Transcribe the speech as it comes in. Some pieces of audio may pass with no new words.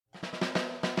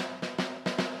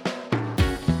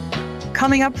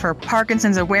Coming up for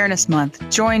Parkinson's Awareness Month,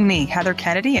 join me, Heather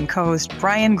Kennedy, and co-host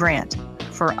Brian Grant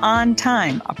for On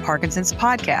Time, a Parkinson's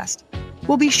podcast.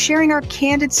 We'll be sharing our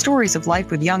candid stories of life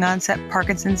with young onset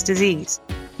Parkinson's disease,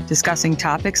 discussing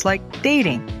topics like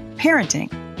dating,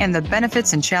 parenting, and the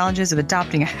benefits and challenges of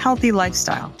adopting a healthy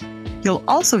lifestyle. You'll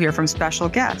also hear from special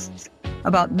guests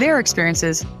about their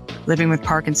experiences living with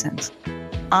Parkinson's.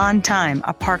 On Time,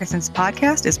 a Parkinson's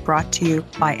podcast is brought to you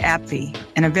by AbbVie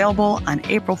and available on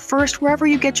April 1st wherever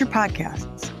you get your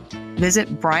podcasts.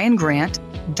 Visit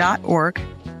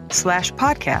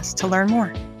briangrant.org/podcast to learn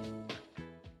more.